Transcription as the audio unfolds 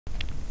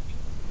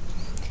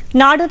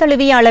நாடு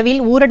தழுவிய அளவில்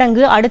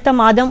ஊரடங்கு அடுத்த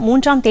மாதம்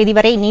 3ஆம் தேதி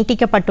வரை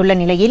நீட்டிக்கப்பட்டுள்ள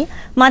நிலையில்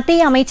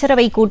மத்திய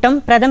அமைச்சரவை கூட்டம்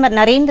பிரதமர்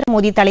நரேந்திர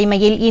மோடி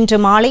தலைமையில் இன்று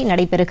மாலை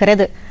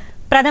நடைபெறுகிறது.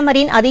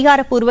 பிரதமரின்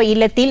அதிகாரப்பூர்வ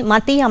இல்லத்தில்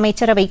மத்திய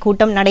அமைச்சரவை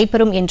கூட்டம்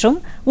நடைபெறும் என்றும்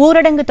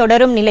ஊரடங்கு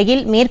தொடரும்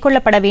நிலையில்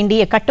மேற்கொள்ளப்பட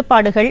வேண்டிய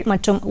கட்டுப்பாடுகள்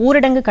மற்றும்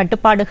ஊரடங்கு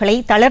கட்டுப்பாடுகளை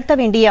தளர்த்த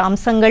வேண்டிய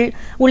அம்சங்கள்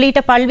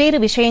உள்ளிட்ட பல்வேறு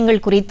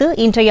விஷயங்கள் குறித்து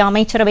இன்றைய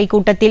அமைச்சரவை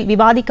கூட்டத்தில்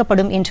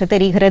விவாதிக்கப்படும் என்று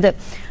தெரிகிறது.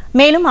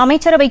 மேலும்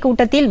அமைச்சரவை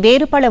கூட்டத்தில்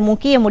வேறு பல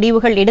முக்கிய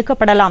முடிவுகள்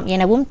எடுக்கப்படலாம்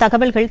எனவும்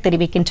தகவல்கள்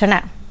தெரிவிக்கின்றன.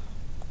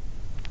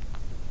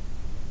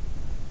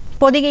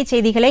 பொதிகை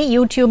செய்திகளை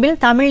யூடியூபில்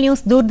தமிழ்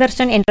நியூஸ்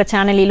தூர்தர்ஷன் என்ற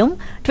சேனலிலும்,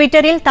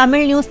 ட்விட்டரில்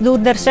Tamil news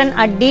Doordarshan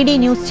 @DD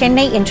news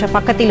Chennai என்ற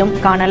பக்கத்திலும்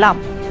காணலாம்.